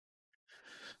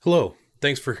Hello,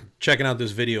 thanks for checking out this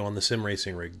video on the sim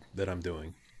racing rig that I'm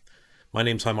doing. My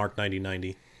name's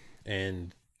HighMark9090,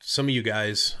 and some of you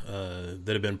guys that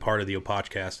have been part of the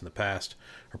Opodcast in the past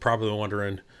are probably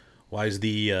wondering, why is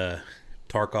the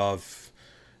Tarkov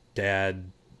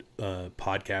dad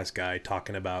podcast guy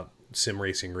talking about sim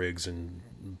racing rigs and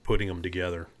putting them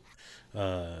together?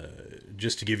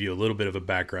 Just to give you a little bit of a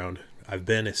background, I've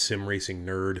been a sim racing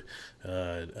nerd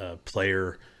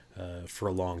player for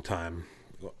a long time,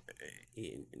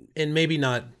 and maybe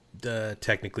not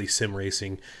technically sim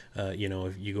racing.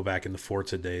 If you go back in the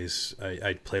Forza days,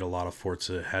 I played a lot of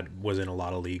Forza, was in a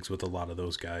lot of leagues with a lot of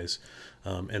those guys,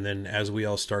 and then as we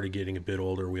all started getting a bit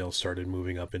older, we all started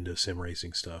moving up into sim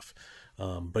racing stuff.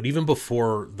 But even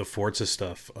before the Forza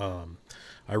stuff,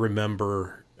 I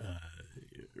remember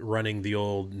running the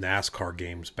old NASCAR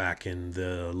games back in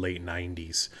the late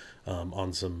 90s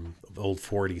on some old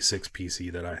 46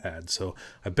 PC that I had. So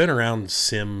I've been around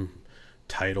sim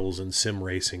titles and sim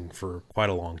racing for quite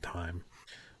a long time.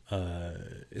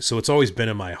 So it's always been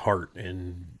in my heart,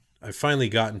 and I've finally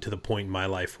gotten to the point in my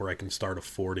life where I can start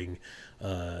affording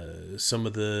some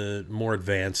of the more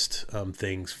advanced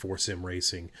things for sim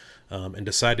racing, and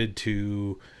decided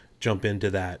to jump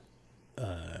into that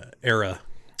era,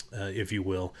 if you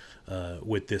will,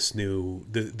 with this new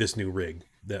rig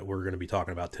that we're going to be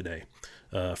talking about today,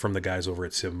 from the guys over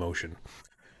at Sim Motion.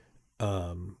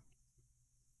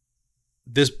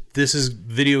 This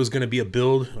video is going to be a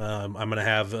build. I'm going to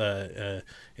have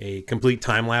a complete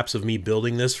time lapse of me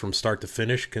building this from start to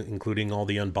finish, including all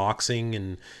the unboxing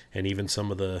and even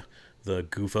some of the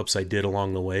goof ups I did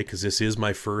along the way, because this is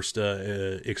my first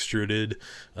extruded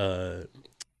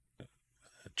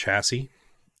chassis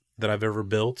that I've ever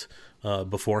built.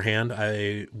 Beforehand,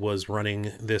 I was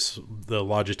running the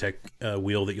Logitech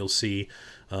wheel that you'll see.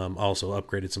 Also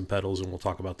upgraded some pedals, and we'll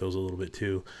talk about those a little bit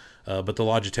too. But the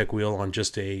Logitech wheel on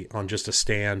just a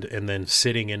stand, and then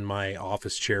sitting in my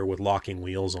office chair with locking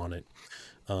wheels on it.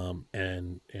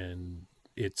 And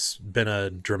it's been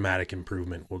a dramatic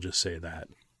improvement, we'll just say that.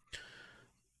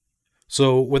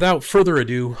 So without further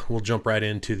ado, we'll jump right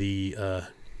into the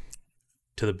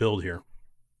build here.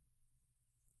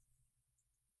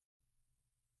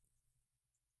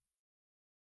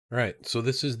 All right, so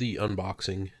this is the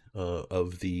unboxing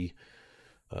of the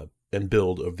and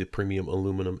build of the Premium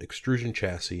Aluminum Extrusion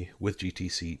Chassis with GT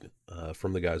seat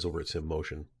from the guys over at Sim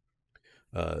Motion.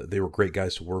 They were great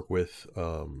guys to work with.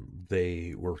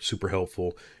 They were super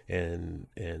helpful and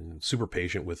super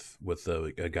patient with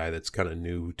a guy that's kind of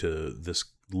new to this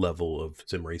level of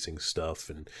sim racing stuff,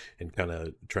 and kind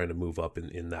of trying to move up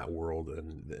in that world,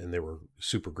 and they were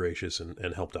super gracious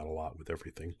and helped out a lot with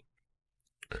everything.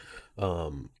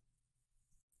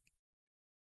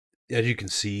 As you can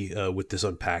see, with this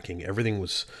unpacking, everything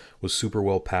was super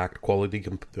well packed. Quality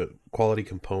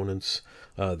components.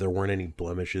 There weren't any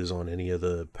blemishes on any of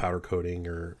the powder coating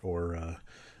or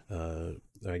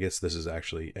I guess this is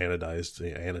actually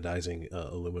anodizing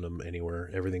aluminum anywhere.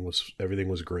 Everything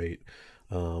was great.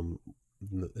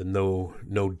 No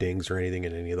dings or anything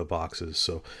in any of the boxes.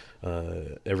 So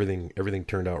everything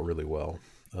turned out really well.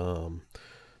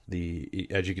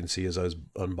 As you can see, as I was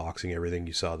unboxing everything,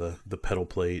 you saw the pedal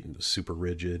plate and super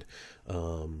rigid.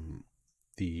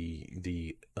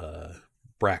 The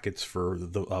brackets for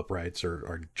the uprights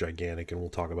are gigantic, and we'll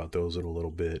talk about those in a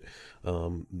little bit.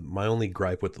 My only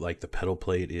gripe with the pedal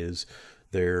plate is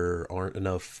there aren't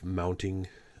enough mounting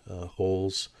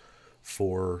holes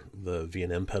for the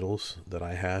V&M pedals that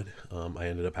I had. I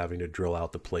ended up having to drill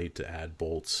out the plate to add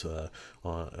bolts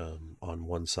on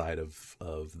one side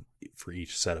for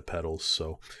each set of pedals.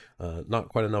 So not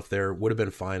quite enough there. Would have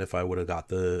been fine if I would have got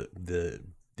the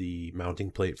mounting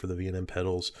plate for the V&M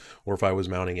pedals, or if I was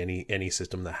mounting any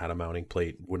system that had a mounting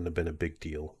plate, wouldn't have been a big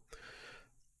deal.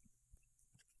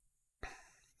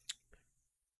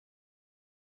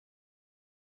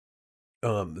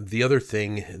 The other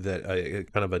thing that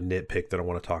kind of a nitpick that I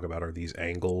want to talk about are these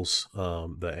angles,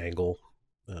 the angle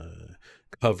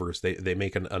covers. They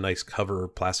make a nice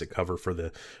plastic cover for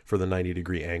the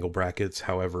 90-degree angle brackets.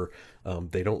 However,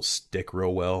 they don't stick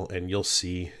real well, and you'll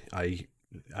see I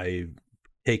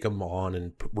take them on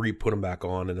and re-put them back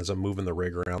on, and as I'm moving the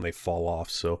rig around, they fall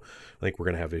off. So I think we're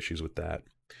gonna have issues with that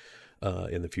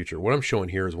in the future. What I'm showing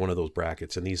here is one of those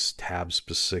brackets, and these tabs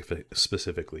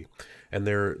specifically, and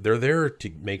they're there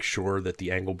to make sure that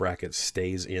the angle bracket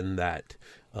stays in that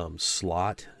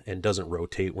slot and doesn't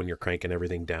rotate when you're cranking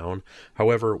everything down.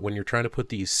 However, when you're trying to put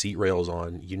these seat rails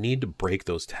on, you need to break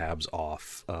those tabs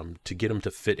off to get them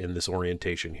to fit in this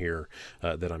orientation here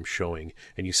that I'm showing.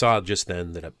 And you saw just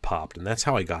then that it popped, and that's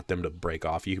how I got them to break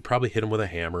off. You could probably hit them with a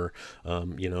hammer,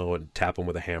 you know, and tap them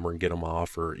with a hammer and get them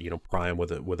off, or, you know, pry them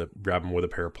with a grab them with a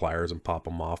pair of pliers and pop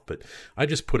them off. But I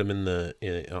just put them in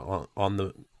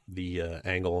on the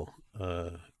angle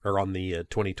or on the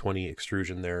 2020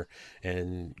 extrusion there,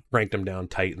 and cranked them down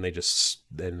tight, and they just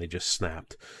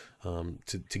snapped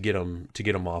to get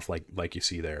them off like you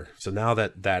see there. So now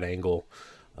that angle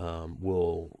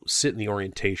will sit in the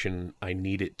orientation I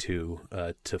need it to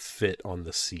fit on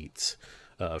the seats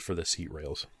for the seat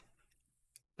rails.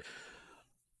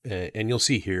 And you'll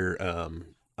see here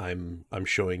I'm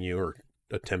showing you, or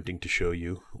attempting to show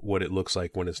you, what it looks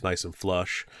like when it's nice and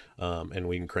flush, and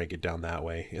we can crank it down that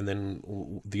way. And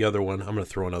then the other one, I'm going to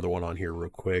throw another one on here real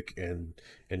quick and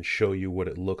show you what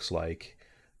it looks like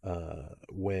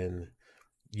when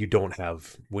you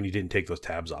didn't take those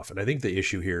tabs off. And I think the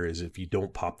issue here is if you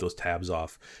don't pop those tabs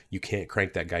off, you can't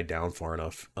crank that guy down far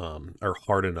enough or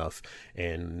hard enough,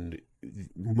 and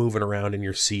moving around in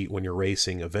your seat when you're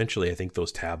racing, eventually I think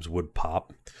those tabs would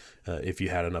pop if you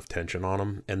had enough tension on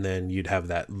them, and then you'd have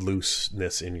that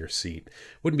looseness in your seat.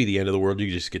 Wouldn't be the end of the world.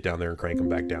 You just get down there and crank them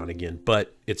back down again,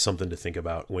 but it's something to think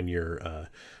about when you're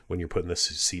putting this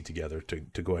seat together,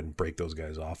 to go ahead and break those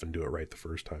guys off and do it right the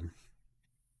first time.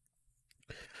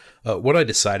 What I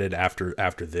decided after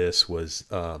this was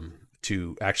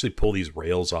to actually pull these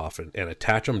rails off and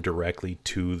attach them directly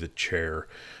to the chair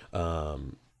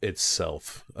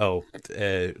itself. Oh,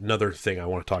 another thing I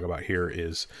want to talk about here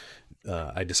is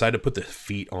I decided to put the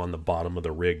feet on the bottom of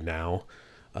the rig now,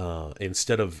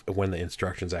 instead of when the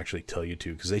instructions actually tell you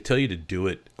to, because they tell you to do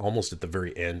it almost at the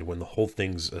very end when the whole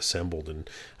thing's assembled. And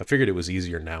I figured it was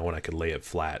easier now when I could lay it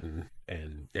flat and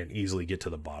easily get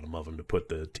to the bottom of them to put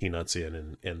the T-nuts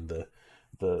in and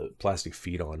the plastic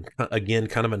feet on. Again,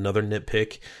 kind of another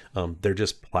nitpick. They're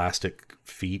just plastic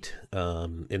feet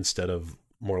instead of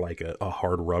more like a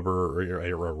hard rubber, or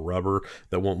a rubber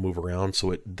that won't move around.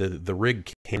 So the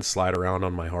rig can slide around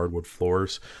on my hardwood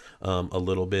floors a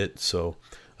little bit. So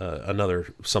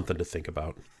another something to think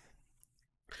about.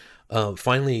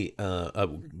 Finally,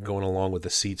 going along with the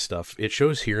seat stuff, it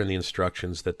shows here in the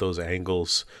instructions that those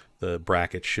angles, the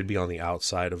brackets, should be on the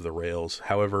outside of the rails.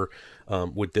 However,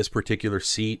 with this particular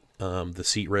seat, the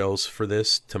seat rails for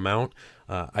this to mount,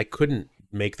 I couldn't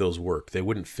make those work. They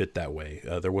wouldn't fit that way.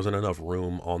 There wasn't enough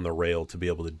room on the rail to be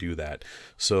able to do that.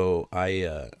 So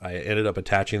I ended up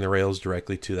attaching the rails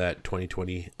directly to that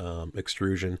 2020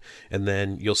 extrusion, and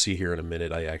then you'll see here in a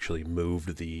minute I actually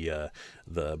moved the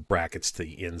brackets to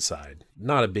the inside.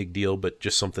 Not a big deal, but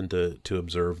just something to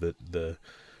observe, that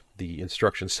the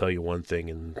instructions tell you one thing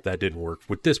and that didn't work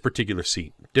with this particular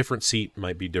seat. Different seat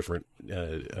might be different,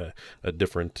 a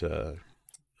different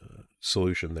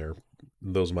solution there.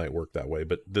 Those might work that way,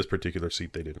 but this particular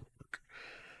seat, they didn't work.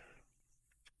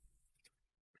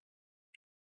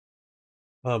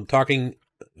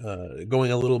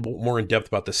 Going a little bit more in depth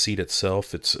about the seat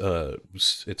itself. It's a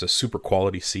super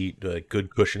quality seat,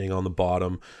 good cushioning on the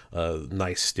bottom,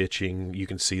 nice stitching. You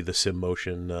can see the Sim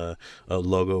Motion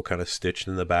logo kind of stitched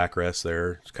in the backrest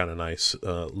there. It's kind of nice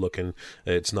looking.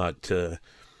 It's not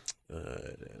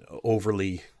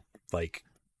overly like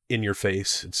in your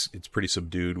face. It's pretty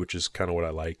subdued, which is kind of what I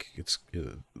like.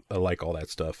 I like all that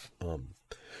stuff.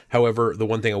 However, the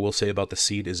one thing I will say about the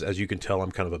seat is, as you can tell,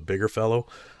 I'm kind of a bigger fellow.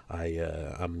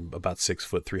 I'm about 6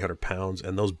 foot, 300 pounds,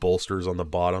 and those bolsters on the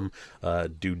bottom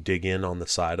do dig in on the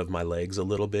side of my legs a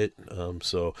little bit.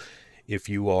 So if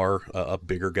you are a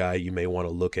bigger guy, you may want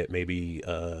to look at maybe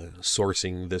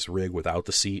sourcing this rig without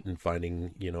the seat and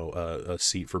finding, you know, a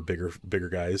seat for bigger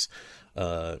guys.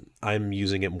 I'm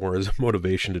using it more as a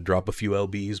motivation to drop a few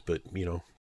lbs, but you know.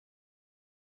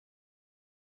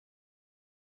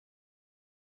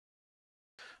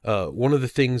 One of the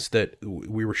things that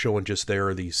we were showing just there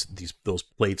are those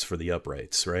plates for the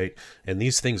uprights, right? And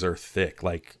these things are thick,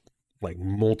 like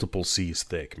multiple C's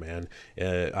thick, man.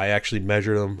 I actually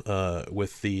measured them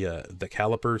with the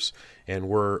calipers, and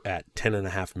we're at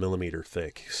 10.5 millimeter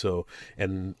thick. So,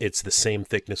 and it's the same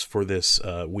thickness for this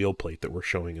wheel plate that we're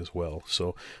showing as well.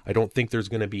 So I don't think there's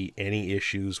going to be any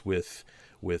issues with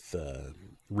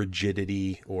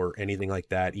rigidity or anything like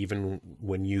that, even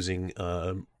when using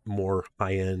more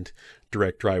high-end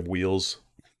direct drive wheels.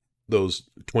 Those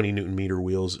 20 Newton meter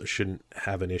wheels shouldn't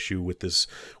have an issue with this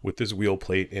wheel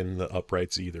plate in the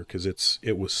uprights either, because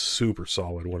it was super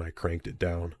solid when I cranked it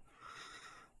down.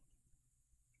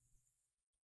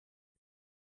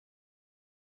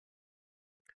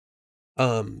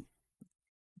 Um,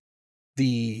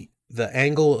 the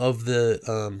angle of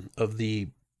the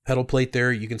pedal plate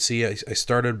there, you can see I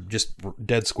started just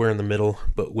dead square in the middle,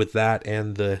 but with that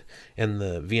and the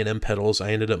V&M pedals,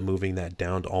 I ended up moving that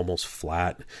down to almost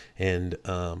flat, and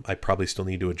I probably still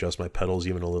need to adjust my pedals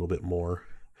even a little bit more.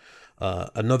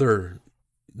 Another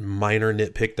minor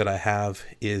nitpick that I have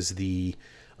is the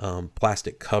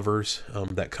plastic covers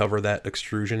that cover that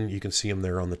extrusion. You can see them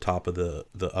there on the top of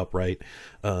the upright.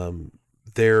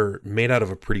 They're made out of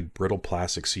a pretty brittle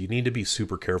plastic, so you need to be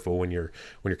super careful when you're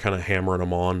kind of hammering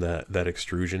them on that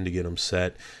extrusion to get them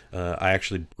set. I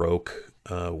actually broke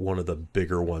one of the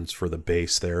bigger ones for the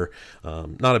base there.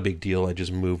 Not a big deal. I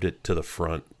just moved it to the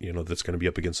front. You know, that's going to be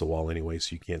up against the wall anyway,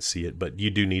 so you can't see it. But you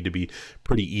do need to be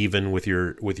pretty even with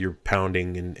your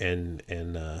pounding and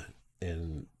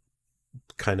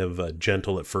kind of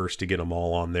gentle at first to get them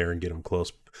all on there and get them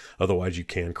close. Otherwise, you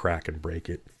can crack and break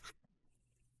it.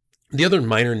 The other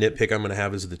minor nitpick I'm going to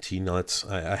have is the T-nuts.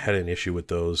 I had an issue with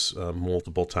those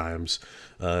multiple times,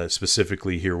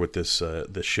 specifically here with this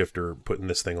the shifter, putting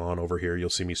this thing on over here. You'll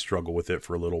see me struggle with it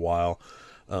for a little while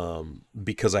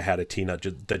because I had a T-nut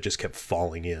that just kept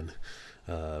falling in.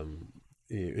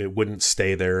 It wouldn't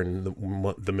stay there, and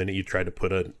the minute you tried to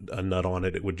put a nut on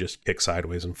it, it would just kick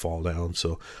sideways and fall down.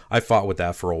 So I fought with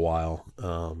that for a while,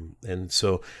 and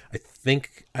so I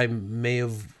think I may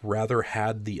have rather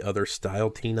had the other style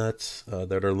T-nuts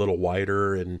that are a little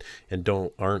wider and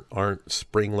aren't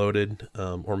spring loaded,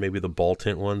 or maybe the ball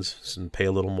tint ones and pay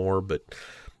a little more, but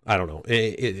I don't know.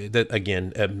 That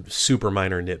again, a super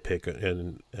minor nitpick,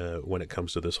 and when it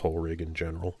comes to this whole rig in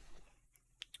general.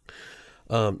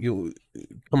 You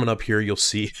coming up here, you'll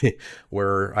see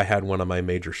where I had one of my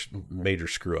major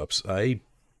screw ups. I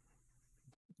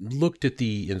looked at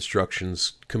the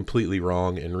instructions completely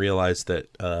wrong and realized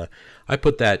that I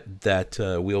put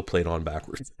that wheel plate on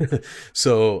backwards.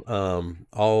 So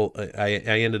I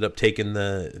ended up taking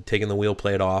the wheel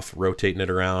plate off, rotating it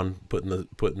around, putting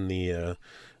the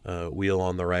wheel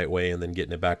on the right way, and then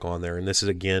getting it back on there. And this is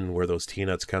again where those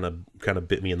T-nuts kind of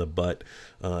bit me in the butt.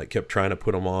 I kept trying to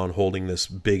put them on, holding this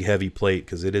big heavy plate,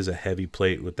 because it is a heavy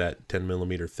plate with that 10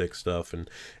 millimeter thick stuff, and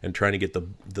trying to get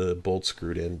the bolts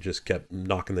screwed in, just kept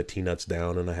knocking the T-nuts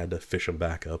down, and I had to fish them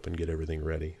back up and get everything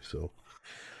ready. So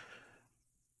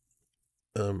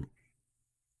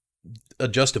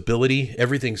adjustability,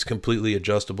 everything's completely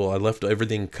adjustable. I left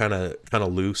everything kind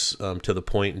of loose to the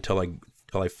point until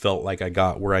I felt like I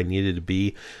got where I needed to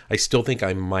be. I still think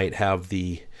I might have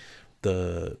the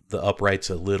uprights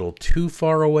a little too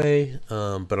far away,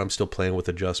 but I'm still playing with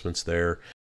adjustments there.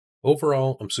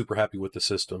 Overall, I'm super happy with the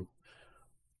system.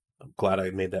 I'm glad I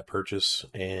made that purchase,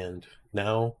 and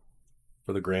now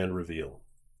for the grand reveal.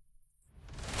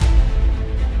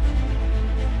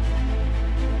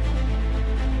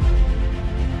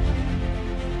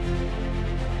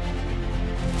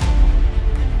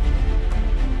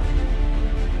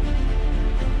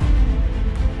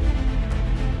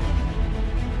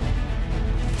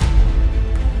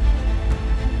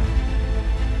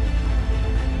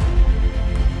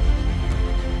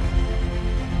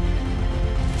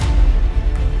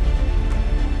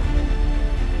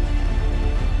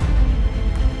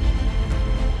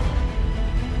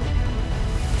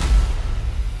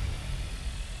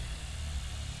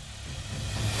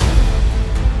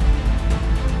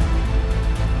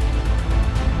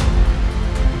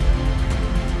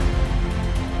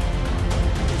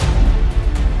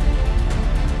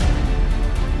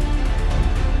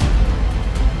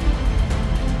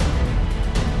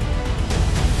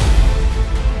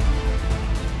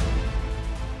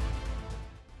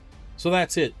 So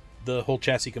that's it. The whole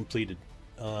chassis completed.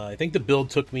 I think the build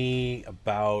took me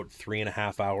about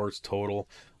 3.5 hours total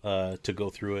to go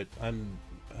through it. I'm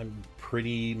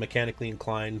pretty mechanically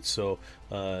inclined, so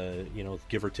you know,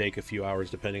 give or take a few hours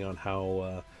depending on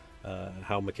how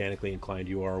mechanically inclined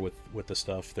you are with the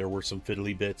stuff. There were some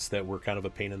fiddly bits that were kind of a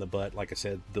pain in the butt. Like I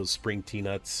said, those spring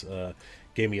T-nuts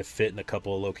gave me a fit in a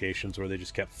couple of locations where they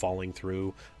just kept falling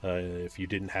through. If you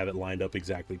didn't have it lined up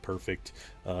exactly perfect,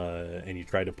 and you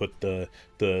tried to put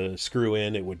the screw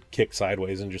in, it would kick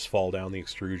sideways and just fall down the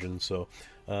extrusion. So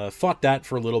fought that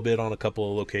for a little bit on a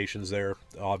couple of locations there.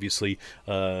 Obviously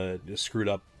just screwed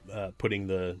up putting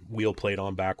the wheel plate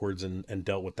on backwards, and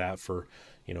dealt with that for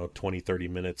 20-30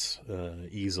 minutes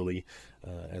easily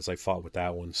as I fought with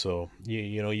that one. So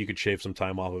you know, you could shave some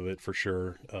time off of it for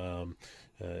sure,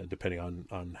 depending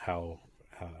on how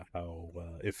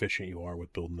efficient you are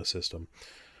with building the system.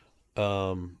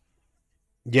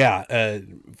 Yeah,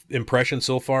 impression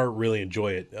so far, really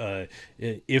enjoy it.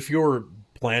 If you're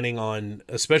planning on,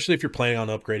 especially if you're planning on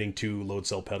upgrading to load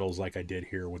cell pedals like I did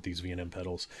here with these V&M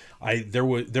pedals, there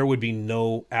would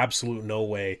be absolute no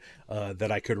way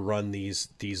that I could run these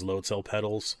load cell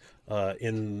pedals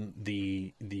in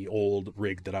the old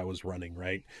rig that I was running,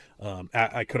 right?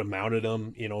 I could have mounted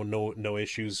them, no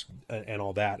issues and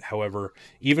all that. However,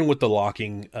 even with the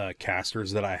locking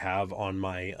casters that I have on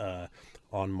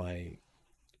my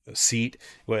seat,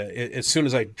 as soon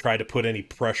as I tried to put any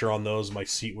pressure on those, my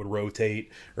seat would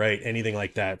rotate, right? Anything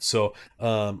like that. So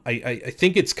I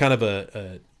think it's kind of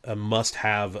a must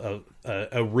have.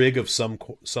 A rig of some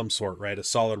sort, right? A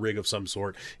solid rig of some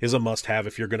sort is a must have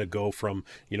if you're going to go from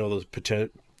those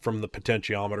from the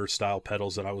potentiometer style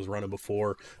pedals that I was running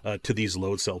before to these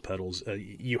load cell pedals.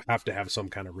 You have to have some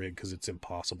kind of rig because it's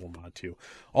impossible not to.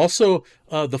 Also,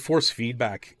 the force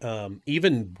feedback,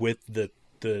 even with the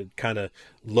kind of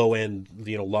low end,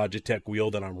 Logitech wheel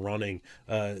that I'm running,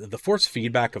 the force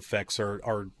feedback effects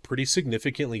are pretty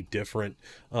significantly different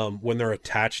when they're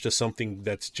attached to something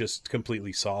that's just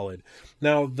completely solid.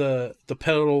 Now, the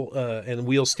pedal and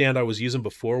wheel stand I was using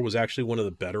before was actually one of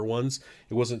the better ones.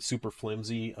 It wasn't super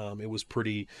flimsy. It was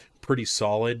pretty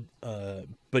solid.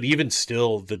 But even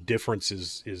still, the difference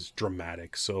is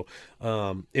dramatic. So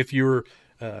if you're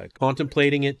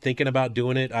contemplating it, thinking about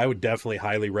doing it, I would definitely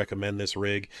highly recommend this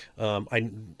rig. There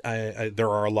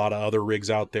are a lot of other rigs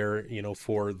out there,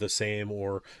 for the same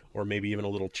or maybe even a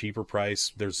little cheaper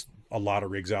price. There's a lot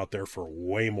of rigs out there for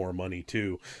way more money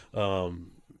too.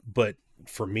 But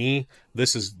for me,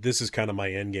 this is kind of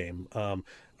my end game.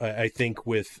 I think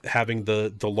with having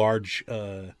the large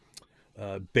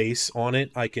base on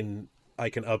it, I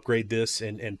can upgrade this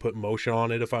and put motion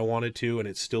on it if I wanted to, and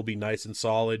it still be nice and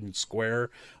solid and square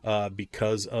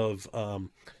because of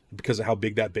how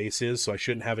big that base is. So I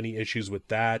shouldn't have any issues with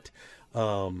that.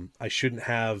 I shouldn't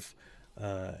have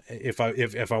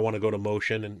if I want to go to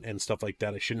motion and stuff like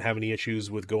that, I shouldn't have any issues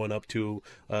with going up to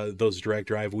those direct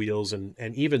drive wheels and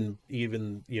even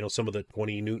some of the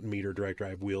 20 Newton meter direct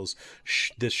drive wheels.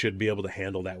 This should be able to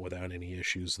handle that without any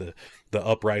issues. The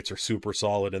uprights are super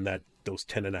solid, and those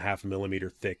 10.5 millimeter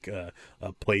thick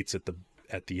plates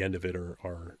at the end of it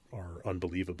are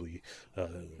unbelievably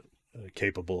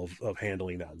capable of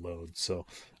handling that load. So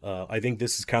I think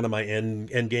this is kind of my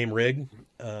end game rig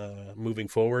moving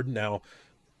forward. Now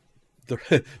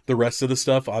the rest of the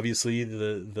stuff, obviously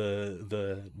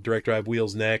the direct drive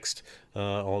wheels next.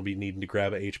 I'll be needing to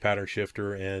grab a H pattern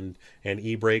shifter and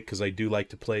e-brake, because I do like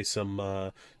to play some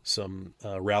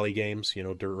rally games,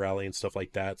 dirt rally and stuff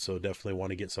like that. So definitely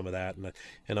want to get some of that,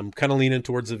 and I'm kind of leaning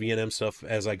towards the V&M stuff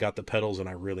as I got the pedals, and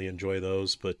I really enjoy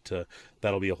those. But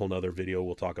that'll be a whole nother video.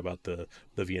 We'll talk about the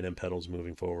V&M pedals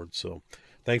moving forward. So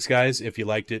thanks guys. If you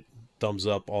liked it, thumbs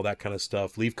up, all that kind of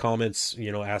stuff. Leave comments,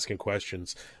 asking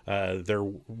questions. There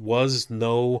was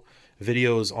no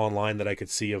videos online that I could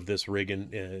see of this rig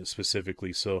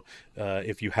specifically. So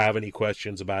if you have any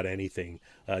questions about anything,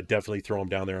 definitely throw them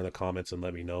down there in the comments and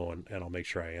let me know, and I'll make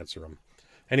sure I answer them.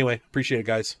 Anyway, appreciate it,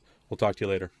 guys. We'll talk to you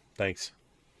later. Thanks.